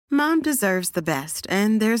Mom deserves the best,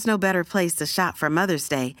 and there's no better place to shop for Mother's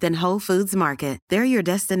Day than Whole Foods Market. They're your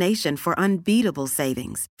destination for unbeatable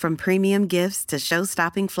savings, from premium gifts to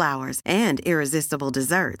show-stopping flowers and irresistible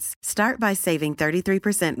desserts. Start by saving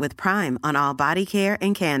 33% with Prime on all body care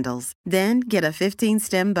and candles. Then get a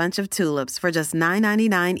 15-stem bunch of tulips for just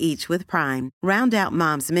 $9.99 each with Prime. Round out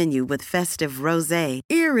Mom's menu with festive rosé,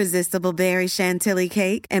 irresistible berry chantilly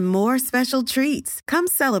cake, and more special treats. Come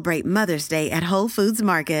celebrate Mother's Day at Whole Foods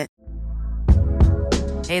Market.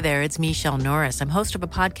 Hey there, it's Michelle Norris. I'm host of a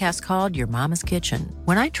podcast called Your Mama's Kitchen.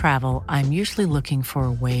 When I travel, I'm usually looking for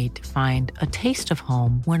a way to find a taste of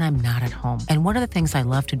home when I'm not at home. And one of the things I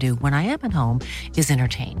love to do when I am at home is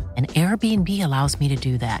entertain. And Airbnb allows me to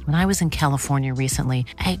do that. When I was in California recently,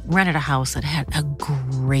 I rented a house that had a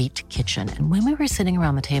great kitchen. And when we were sitting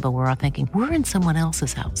around the table, we were all thinking, we're in someone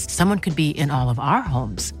else's house. Someone could be in all of our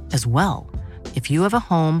homes as well. If you have a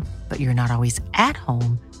home, but you're not always at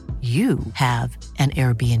home, you have an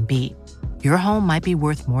Airbnb. Your home might be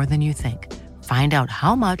worth more than you think. Find out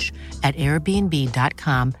how much at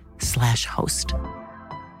airbnb.com/host. Down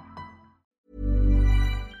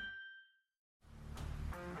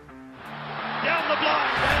the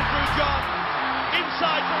blind, Andrew John.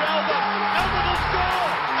 Inside for Albert. Albert will score.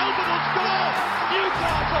 Albert will score.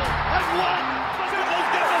 Newcastle have won. Biddle's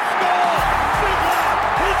going to score. Biddle,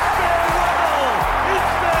 it's farewell. It's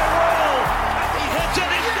farewell. He hits it.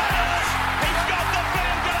 He's got it. He's got the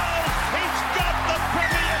field goal. He's got the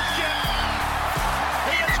premiership.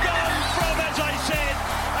 He has gone from, as I said,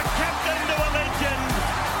 a captain to a legend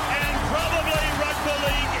and probably rugby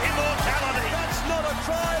league immortality. That's not a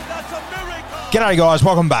try. That's a miracle. G'day guys,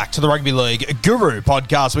 welcome back to the Rugby League Guru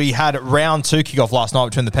podcast. We had round 2 kick-off last night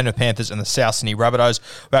between the Penrith Panthers and the South Sydney Rabbitohs.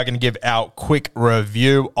 We are going to give our quick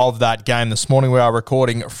review of that game this morning. We are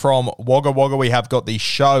recording from Wagga Wagga. We have got the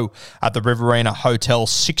show at the Riverina Hotel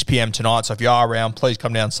 6 p.m. tonight, so if you are around, please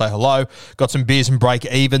come down and say hello. Got some beers and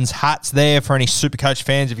break-evens hats there for any Supercoach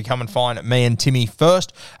fans. If you come and find me and Timmy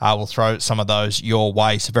first, we'll throw some of those your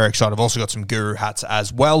way. So very excited. I've also got some Guru hats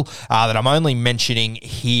as well that I'm only mentioning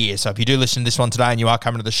here. So if you do listen to this one today and you are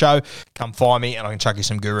coming to the show, come find me and I can chuck you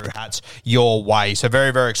some Guru hats your way. So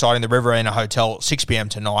very, very exciting. The Riverina Hotel, 6 p.m.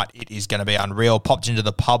 tonight. It is going to be unreal. Popped into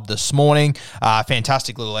the pub this morning.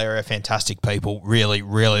 Fantastic little area, fantastic people. Really,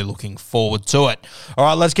 really looking forward to it. All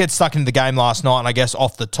right, let's get stuck into the game last night. And I guess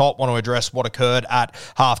off the top, want to address what occurred at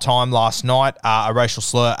halftime last night. A racial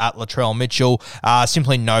slur at Latrell Mitchell.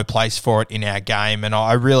 Simply no place for it in our game. And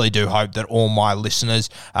I really do hope that all my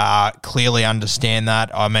listeners clearly understand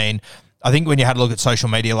that. I mean, I think when you had a look at social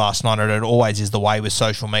media last night, and it always is the way with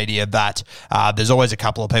social media, that there's always a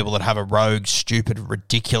couple of people that have a rogue, stupid,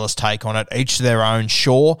 ridiculous take on it, each to their own,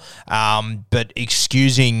 sure, but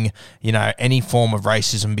excusing, any form of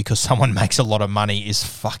racism because someone makes a lot of money is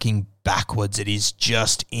fucking backwards. It is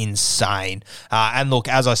just insane. And look,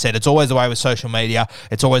 as I said, it's always the way with social media.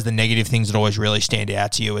 It's always the negative things that always really stand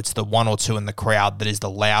out to you. It's the one or two in the crowd that is the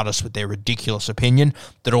loudest with their ridiculous opinion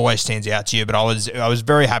that always stands out to you. But I was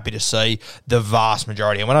very happy to see the vast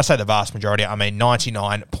majority, and when I say the vast majority, I mean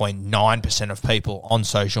 99.9% of people on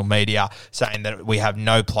social media saying that we have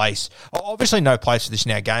no place, obviously no place for this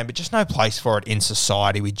in our game, but just no place for it in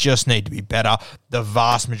society. We just need to be better. The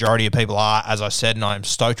vast majority of people are, as I said, and I am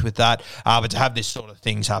stoked with that. But to have this sort of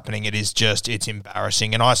things happening, it's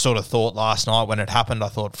embarrassing. And I sort of thought last night when it happened, I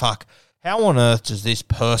thought, fuck, how on earth does this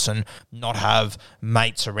person not have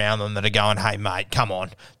mates around them that are going, hey, mate, come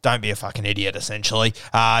on, don't be a fucking idiot, essentially.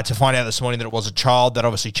 To find out this morning that it was a child, that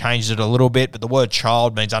obviously changes it a little bit, but the word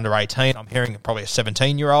child means under 18. I'm hearing probably a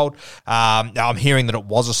 17-year-old. I'm hearing that it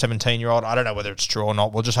was a 17-year-old. I don't know whether it's true or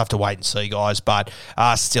not. We'll just have to wait and see, guys. But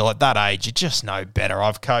still, at that age, you just know better.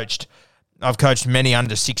 I've coached many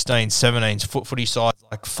under 16, 17s footy sides.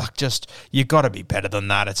 Like, fuck, you got to be better than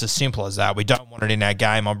that. It's as simple as that. We don't want it in our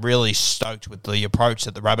game. I'm really stoked with the approach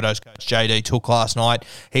that the Rabbitohs coach JD took last night.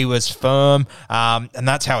 He was firm, and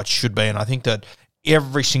that's how it should be. And I think that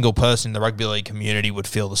every single person in the rugby league community would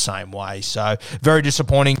feel the same way. So very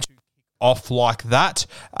disappointing to kick off like that,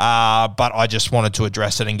 but I just wanted to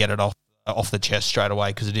address it and get it off the chest straight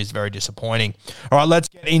away because it is very disappointing. All right, let's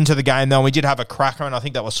get into the game though. We did have a cracker, and I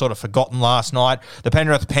think that was sort of forgotten last night. The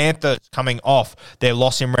Penrith Panthers coming off their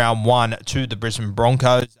loss in round 1 to the Brisbane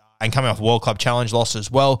Broncos and coming off a World Club Challenge loss as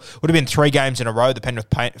well. Would have been 3 games in a row. The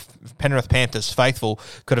Penrith Panthers faithful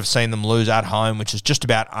could have seen them lose at home, which is just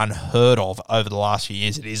about unheard of over the last few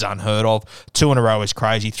years. It is unheard of. 2 in a row is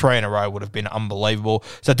crazy. 3 in a row would have been unbelievable.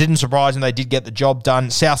 So it didn't surprise them. They did get the job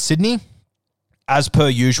done. South Sydney, as per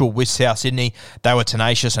usual with South Sydney, they were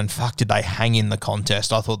tenacious, and fuck, did they hang in the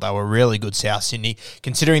contest. I thought they were really good, South Sydney,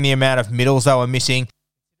 considering the amount of middles they were missing,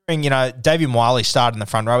 David Wiley started in the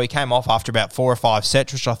front row. He came off after about 4 or 5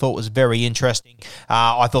 sets, which I thought was very interesting.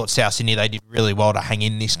 I thought South Sydney, they did really well to hang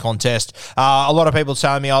in this contest. A lot of people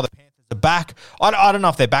telling me, the Panthers are back. I don't know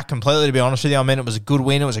if they're back completely, to be honest with you. I mean, it was a good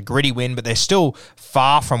win. It was a gritty win, but they're still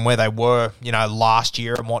far from where they were, last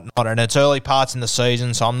year and whatnot. And it's early parts in the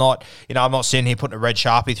season, so I'm not sitting here putting a red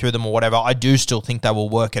Sharpie through them or whatever. I do still think they will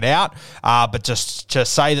work it out. But just to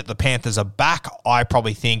say that the Panthers are back, I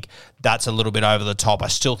probably think that's a little bit over the top. I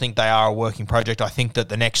still think they are a working project. I think that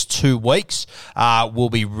the next 2 weeks will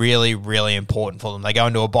be really, really important for them. They go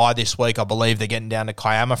into a bye this week. I believe they're getting down to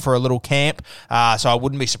Kiama for a little camp. So I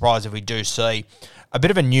wouldn't be surprised if we do see a bit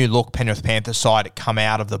of a new look Penrith Panthers side come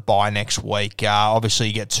out of the bye next week. Obviously,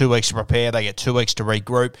 you get 2 weeks to prepare. They get 2 weeks to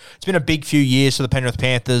regroup. It's been a big few years for the Penrith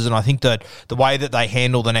Panthers, and I think that the way that they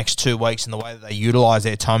handle the next 2 weeks and the way that they utilise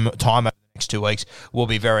their time over the next 2 weeks will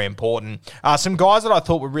be very important. Some guys that I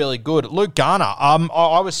thought were really good. Luke Garner.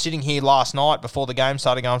 I was sitting here last night before the game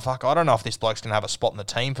started going, I don't know if this bloke's going to have a spot in the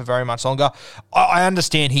team for very much longer. I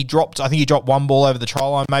understand he dropped 1 ball over the try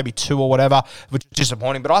line, maybe 2 or whatever, which is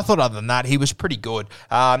disappointing. But I thought other than that, he was pretty good.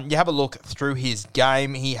 You have a look through his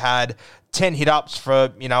game. He had 10 hit-ups for,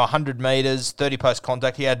 100 metres, 30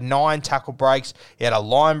 post-contact. He had 9 tackle breaks. He had a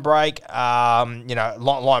line break,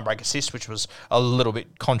 line break assist, which was a little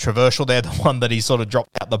bit controversial there, the one that he sort of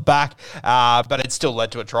dropped out the back. But it still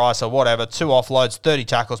led to a try, so whatever. 2 offloads, 30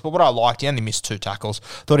 tackles. But what I liked, he only missed 2 tackles.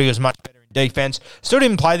 Thought he was much better defense. Still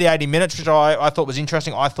didn't play the 80 minutes, which I thought was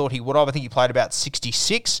interesting. I thought he would have. I think he played about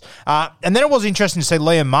 66. And then it was interesting to see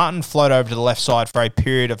Liam Martin float over to the left side for a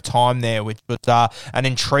period of time there, which was an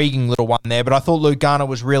intriguing little one there. But I thought Luke Garner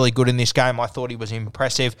was really good in this game. I thought he was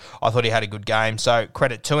impressive. I thought he had a good game. So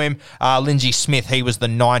credit to him. Lindsay Smith, he was the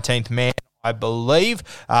 19th man, I believe.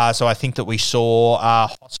 So I think that we saw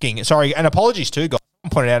Hosking. Sorry, and apologies too, guys. I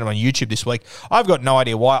pointed out him on YouTube this week. I've got no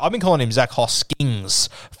idea why. I've been calling him Zach Hoskins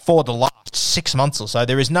for the last 6 months or so.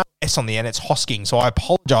 There is no S on the end. It's Hosking. So I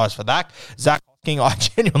apologise for that. Zach Hosking, I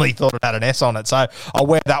genuinely thought it had an S on it. So I'll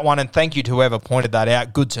wear that one. And thank you to whoever pointed that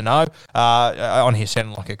out. Good to know. On here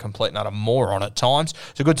sounding like a complete and utter moron at times.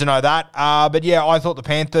 So good to know that. But yeah, I thought the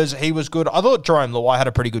Panthers, he was good. I thought Jerome Luai had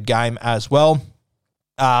a pretty good game as well.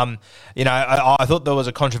 I thought there was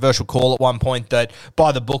a controversial call at one point that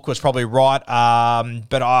by the book was probably right.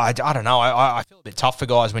 But I don't know. I feel a bit tough for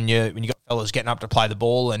guys when you got fellas getting up to play the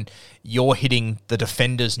ball and you're hitting the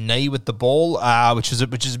defender's knee with the ball, which is a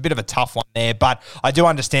bit of a tough one there. But I do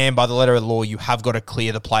understand by the letter of the law you have got to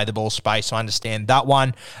clear the play the ball space. So I understand that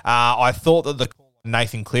one. I thought that the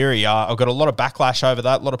Nathan Cleary, I've got a lot of backlash over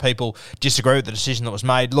that. A lot of people disagree with the decision that was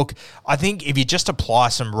made. Look, I think if you just apply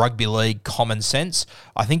some rugby league common sense,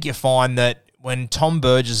 I think you find that when Tom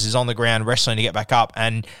Burgess is on the ground wrestling to get back up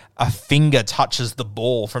and a finger touches the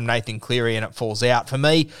ball from Nathan Cleary and it falls out, for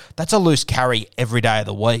me, that's a loose carry every day of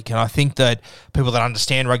the week. And I think that people that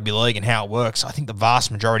understand rugby league and how it works, I think the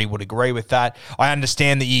vast majority would agree with that. I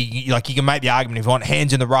understand that you can make the argument if you want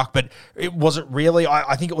hands in the ruck, but it wasn't really.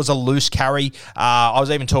 I think it was a loose carry. I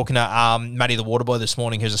was even talking to Matty the Waterboy this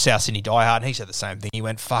morning, who's a South Sydney diehard, and he said the same thing. He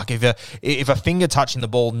went, fuck, if a finger touching the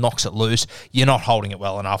ball knocks it loose, you're not holding it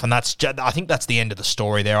well enough. And I think that's the end of the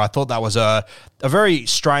story there. I thought that was a very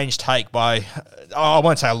strange take by, I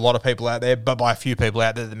won't say a lot of people out there, but by a few people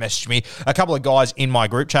out there that messaged me. A couple of guys in my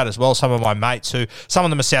group chat as well, some of my mates who, some of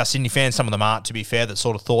them are South Sydney fans, some of them aren't, to be fair, that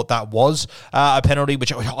sort of thought that was a penalty,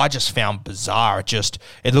 which I just found bizarre.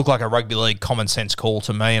 It looked like a rugby league common sense call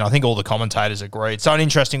to me, and I think all the commentators agreed. So an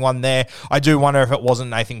interesting one there. I do wonder if it wasn't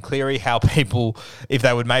Nathan Cleary, how people, if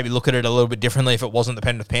they would maybe look at it a little bit differently if it wasn't the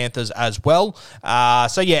Penrith Panthers as well.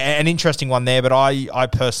 So yeah, an interesting one there, but I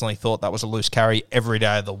personally thought that was a loose carry every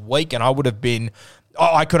day of the week, and I would have been,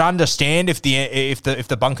 I could understand if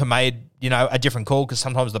the bunker made a different call, because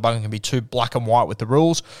sometimes the bunker can be too black and white with the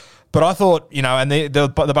rules. But I thought, and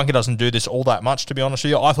the bunker doesn't do this all that much, to be honest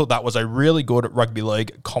with you. I thought that was a really good rugby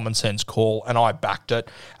league common sense call, and I backed it.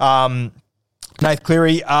 Nath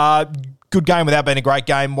Cleary, good game without being a great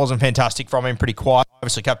game. Wasn't fantastic from him, pretty quiet.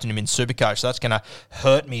 Obviously captained him in Supercoach, so that's going to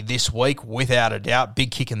hurt me this week without a doubt. Big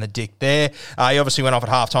kick in the dick there. He obviously went off at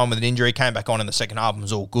halftime with an injury, came back on in the second half and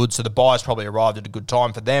was all good, so the buys probably arrived at a good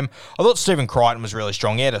time for them. I thought Stephen Crichton was really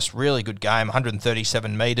strong. He had a really good game,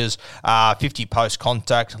 137 metres, 50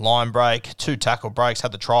 post-contact, line break, 2 tackle breaks,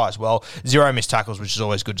 had the try as well. 0 missed tackles, which is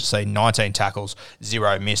always good to see. 19 tackles,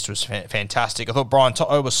 0 missed, was fantastic. I thought Brian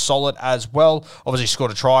To'o was solid as well. Obviously scored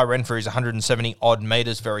a try, ran for his 170-odd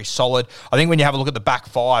metres, very solid. I think when you have a look at the back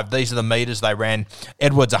five, these are the metres they ran.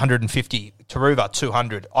 Edwards, 150. Taruva,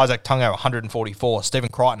 200. Isaac Tungo, 144. Stephen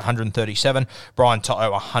Crichton, 137. Brian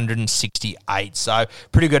To'o, 168. So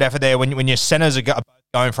pretty good effort there. When your centres are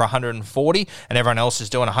going for 140 and everyone else is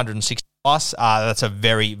doing 160 plus. That's a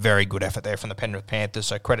very, very good effort there from the Penrith Panthers,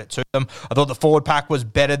 so credit to them. I thought the forward pack was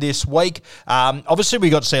better this week. Obviously,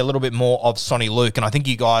 we got to see a little bit more of Sonny Luke, and I think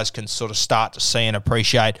you guys can sort of start to see and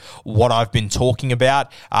appreciate what I've been talking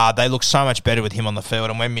about. They look so much better with him on the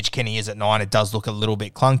field, and when Mitch Kenny is at 9, it does look a little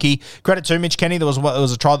bit clunky. Credit to Mitch Kenny. There was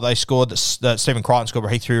a try that they scored that Stephen Crichton scored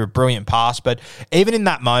where he threw a brilliant pass, but even in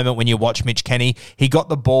that moment when you watch Mitch Kenny, he got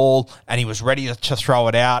the ball and he was ready to throw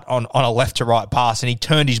it out on a left to right pass, and he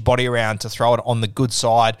turned his body around to throw it on the good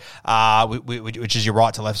side, which is your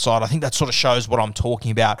right to left side. I think that sort of shows what I'm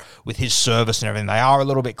talking about with his service and everything. They are a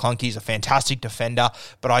little bit clunky. He's a fantastic defender,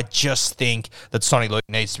 but I just think that Sonny Luke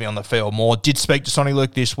needs to be on the field more. Did speak to Sonny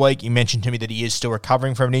Luke this week. He mentioned to me that he is still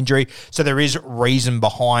recovering from an injury, so there is reason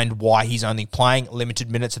behind why he's only playing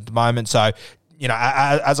limited minutes at the moment. So, you know,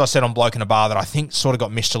 as I said on Bloke in a Bar, that I think sort of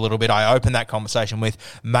got missed a little bit. I opened that conversation with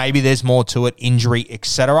maybe there's more to it, injury,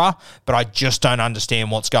 etc., but I just don't understand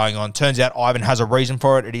what's going on. Turns out Ivan has a reason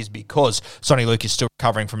for it. It is because Sonny Luke is still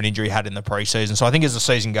recovering from an injury he had in the preseason. So I think as the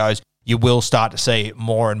season goes, you will start to see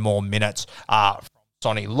more and more minutes from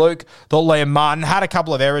Sonny Luke. Thought Liam Martin had a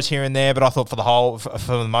couple of errors here and there, but I thought for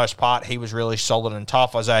the most part, he was really solid and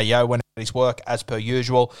tough. Isaiah Yeo went his work as per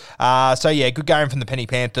usual. So yeah, good game from the Penny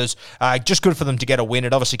Panthers. Just good for them to get a win.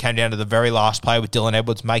 It obviously came down to the very last play with Dylan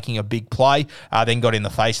Edwards making a big play, then got in the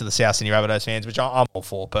face of the South Sydney Rabbitohs fans, which I'm all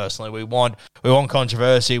for personally. We want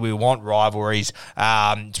controversy, we want rivalries.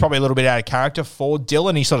 It's probably a little bit out of character for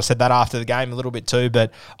Dylan. He sort of said that after the game a little bit too,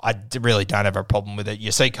 but I really don't have a problem with it.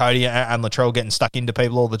 You see Cody and Latrell getting stuck into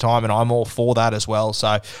people all the time, and I'm all for that as well.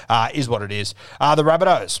 So is what it is. The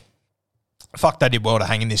Rabbitohs, fuck, they did well to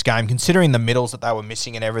hang in this game, considering the middles that they were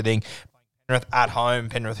missing and everything. Penrith at home,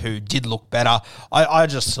 Penrith who did look better. I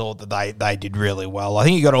just thought that they did really well. I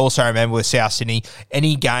think you got to also remember with South Sydney,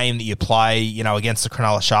 any game that you play, you know, against the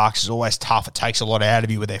Cronulla Sharks is always tough. It takes a lot out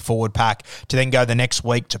of you with their forward pack to then go the next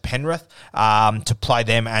week to Penrith to play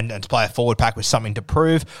them and to play a forward pack with something to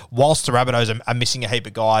prove. Whilst the Rabbitohs are missing a heap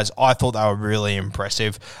of guys, I thought they were really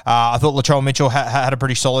impressive. I thought Latrell Mitchell had a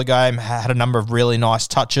pretty solid game, had a number of really nice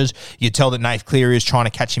touches. You could tell that Nath Cleary is trying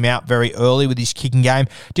to catch him out very early with his kicking game.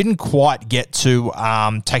 Didn't quite get to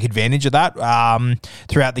take advantage of that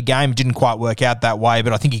throughout the game. It didn't quite work out that way,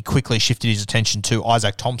 but I think he quickly shifted his attention to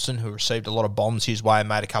Isaac Thompson, who received a lot of bombs his way and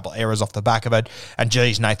made a couple of errors off the back of it, and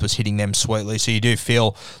geez, Nath was hitting them sweetly, so you do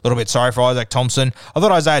feel a little bit sorry for Isaac Thompson. I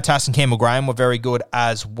thought Isaiah Tass and Campbell Graham were very good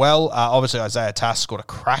as well. Obviously, Isaiah Tass scored a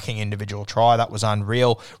cracking individual try. That was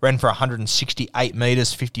unreal. Ran for 168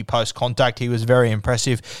 metres, 50 post contact. He was very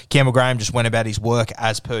impressive. Campbell Graham just went about his work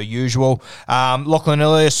as per usual. Lachlan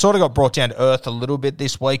Ilias sort of got brought down to earth a little bit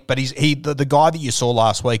this week, but the guy that you saw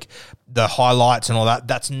last week, the highlights and all that,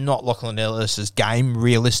 that's not Lachlan Ilias's game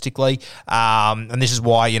realistically, and this is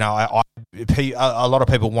why, you know, a lot of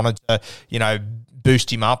people wanted to, you know,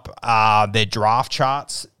 boost him up their draft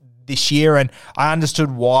charts this year, and I understood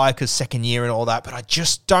why, because second year and all that, but I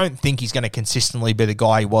just don't think he's going to consistently be the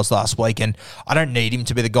guy he was last week, and I don't need him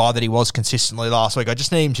to be the guy that he was consistently last week. I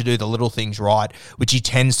just need him to do the little things right, which he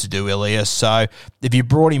tends to do, Ilias. So if you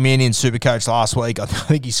brought him in Supercoach last week, I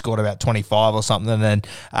think he scored about 25 or something, and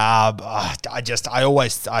I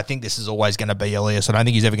think this is always going to be Ilias. I don't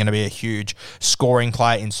think he's ever going to be a huge scoring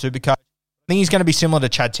player in Supercoach. I think he's going to be similar to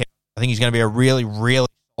Chad Townsend. I think he's going to be a really, really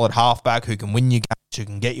solid halfback who can win you games, who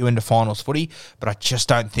can get you into finals footy, but I just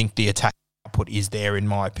don't think the attack output is there, in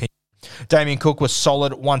my opinion. Damien Cook was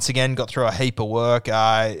solid once again, got through a heap of work. He's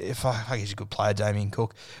a good player, Damien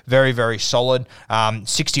Cook. Very, very solid.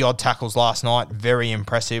 60-odd tackles last night. Very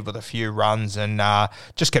impressive with a few runs, and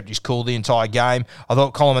just kept his cool the entire game. I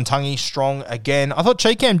thought Koloamatangi strong again. I thought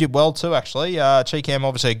Cheekam did well too, actually. Cheekam,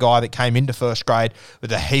 obviously a guy that came into first grade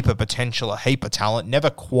with a heap of potential, a heap of talent. Never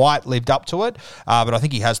quite lived up to it, but I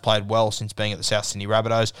think he has played well since being at the South Sydney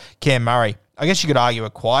Rabbitohs. Cam Murray, I guess you could argue a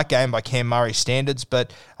quiet game by Cam Murray standards,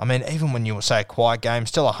 but I mean, even when you say a quiet game,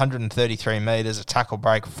 still 133 metres, a tackle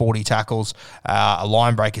break, 40 tackles, a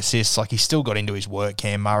line break assist. Like, he still got into his work,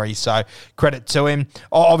 Cam Murray. So credit to him.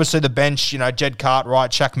 Obviously the bench, you know, Jed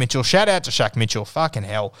Cartwright, Shaq Mitchell. Shout out to Shaq Mitchell. Fucking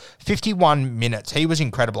hell, 51 minutes. He was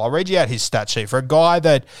incredible. I'll read you out his stat sheet for a guy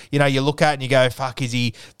that, you know, you look at and you go, fuck, is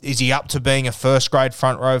he up to being a first grade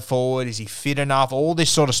front row forward? Is he fit enough? All this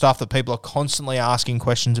sort of stuff that people are constantly asking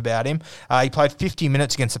questions about him. He played 50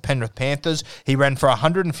 minutes against the Penrith Panthers. He ran for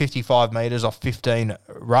 155 metres off 15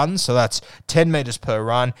 runs, so that's 10 metres per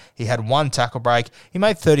run. He had 1 tackle break. He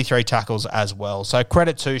made 33 tackles as well. So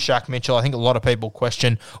credit to Shaq Mitchell. I think a lot of people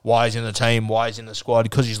question why he's in the team, why he's in the squad,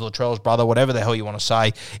 because he's Latrell's brother, whatever the hell you want to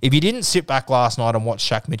say. If you didn't sit back last night and watch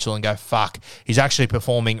Shaq Mitchell and go, fuck, he's actually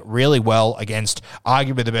performing really well against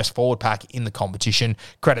arguably the best forward pack in the competition,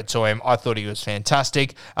 credit to him. I thought he was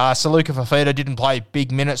fantastic. Saluka Fafita didn't play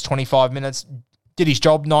big minutes, 25 minutes. Did his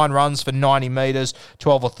job, 9 runs for 90 metres,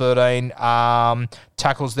 12 or 13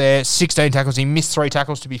 tackles there, 16 tackles. He missed 3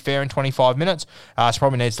 tackles, to be fair, in 25 minutes. So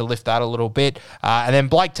probably needs to lift that a little bit. And then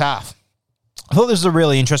Blake Taaffe. I thought this was a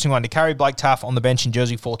really interesting one, to carry Blake Taaffe on the bench in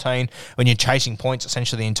jersey 14 when you're chasing points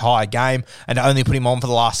essentially the entire game and to only put him on for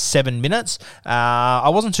the last 7 minutes. I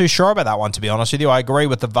wasn't too sure about that one, to be honest with you. I agree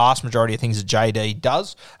with the vast majority of things that JD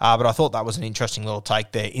does, but I thought that was an interesting little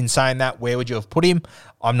take there. In saying that, where would you have put him?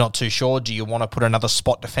 I'm not too sure. Do you want to put another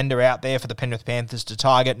spot defender out there for the Penrith Panthers to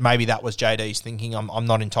target? Maybe that was JD's thinking. I'm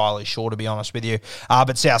not entirely sure, to be honest with you.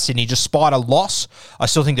 But South Sydney, despite a loss, I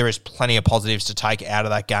still think there is plenty of positives to take out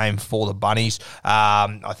of that game for the Bunnies.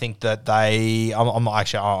 I think that I'm not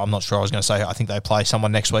sure. I was going to say I think they play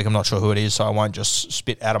someone next week. I'm not sure who it is, so I won't just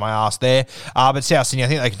spit out of my ass there. But South Sydney, I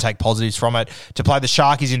think they can take positives from it. To play the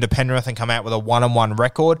Sharkies into Penrith and come out with a 1-1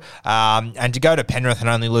 record, and to go to Penrith and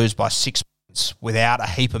only lose by 6 without a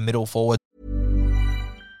heap of middle forward.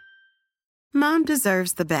 Mom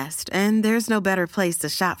deserves the best, and there's no better place to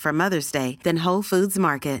shop for Mother's Day than Whole Foods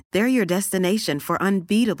Market. They're your destination for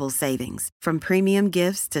unbeatable savings, from premium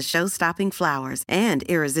gifts to show-stopping flowers and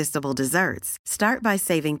irresistible desserts. Start by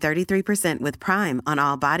saving 33% with Prime on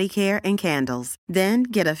all body care and candles. Then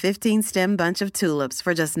get a 15-stem bunch of tulips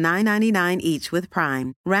for just $9.99 each with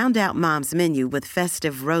Prime. Round out Mom's menu with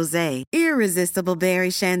festive rosé, irresistible berry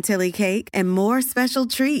chantilly cake, and more special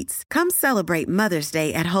treats. Come celebrate Mother's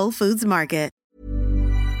Day at Whole Foods Market.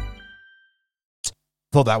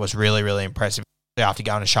 Thought that was really, really impressive. After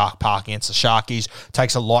going to Shark Park against the Sharkies,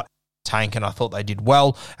 takes a lot tank, and I thought they did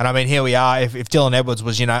well. And I mean, here we are. If Dylan Edwards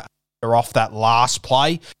was, off that last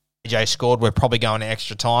play, AJ scored, we're probably going to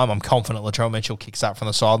extra time. I'm confident Latrell Mitchell kicks that from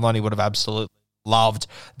the sideline. He would have absolutely loved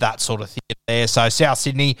that sort of thing there. So South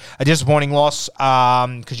Sydney, a disappointing loss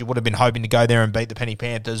because you would have been hoping to go there and beat the Penny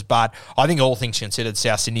Panthers. But I think all things considered,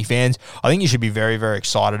 South Sydney fans, I think you should be very, very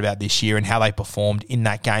excited about this year and how they performed in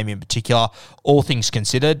that game in particular. All things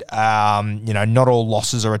considered, not all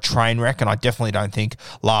losses are a train wreck, and I definitely don't think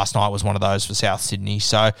last night was one of those for South Sydney.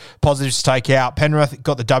 So positives to take out. Penrith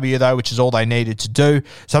got the W though, which is all they needed to do.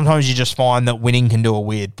 Sometimes you just find that winning can do a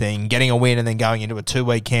weird thing. Getting a win and then going into a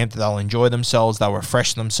 2-week camp that they'll enjoy themselves, they'll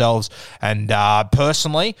refresh themselves. And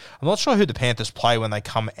personally, I'm not sure who the Panthers play when they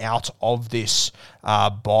come out of this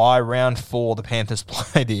bye. Round 4, the Panthers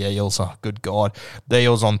play the Eels. Oh, good God. The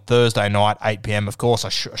Eels on Thursday night, 8 p.m. Of course, I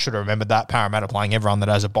should have remembered that. Parramatta playing everyone that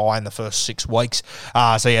has a bye in the first 6 weeks.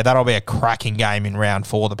 That'll be a cracking game in round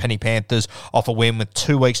 4. The Penny Panthers off a win with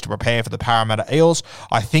 2 weeks to prepare for the Parramatta Eels.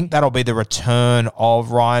 I think that'll be the return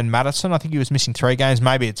of Ryan Madison. I think he was missing 3 games.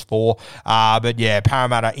 Maybe it's 4.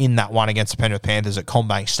 Parramatta in that one against the Penrith Panthers at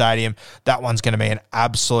CommBank Stadium. That one's going to be an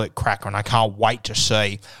absolute cracker, and I can't wait to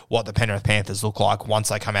see what the Penrith Panthers look like once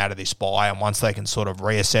they come out of this bye and once they can sort of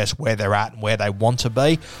reassess where they're at and where they want to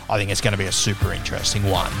be. I think it's going to be a super interesting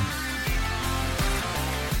one.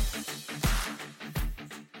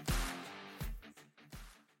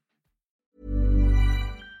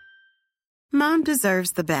 Mom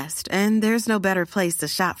deserves the best, and there's no better place to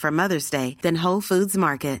shop for Mother's Day than Whole Foods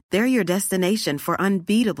Market. They're your destination for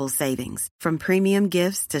unbeatable savings, from premium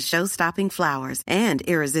gifts to show-stopping flowers and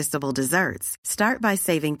irresistible desserts. Start by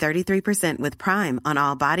saving 33% with Prime on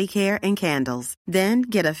all body care and candles. Then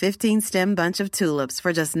get a 15-stem bunch of tulips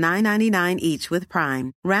for just $9.99 each with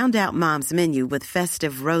Prime. Round out Mom's menu with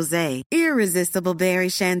festive rosé, irresistible berry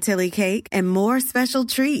chantilly cake, and more special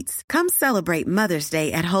treats. Come celebrate Mother's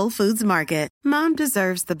Day at Whole Foods Market. Mom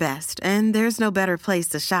deserves the best, and there's no better place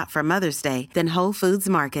to shop for Mother's Day than Whole Foods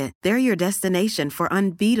Market. They're your destination for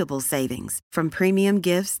unbeatable savings, from premium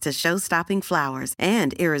gifts to show-stopping flowers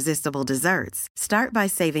and irresistible desserts. Start by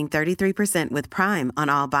saving 33% with Prime on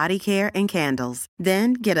all body care and candles.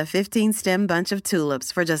 Then get a 15-stem bunch of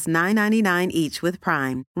tulips for just $9.99 each with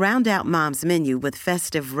Prime. Round out Mom's menu with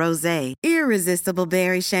festive rosé, irresistible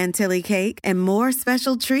berry chantilly cake, and more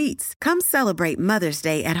special treats. Come celebrate Mother's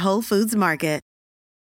Day at Whole Foods Market.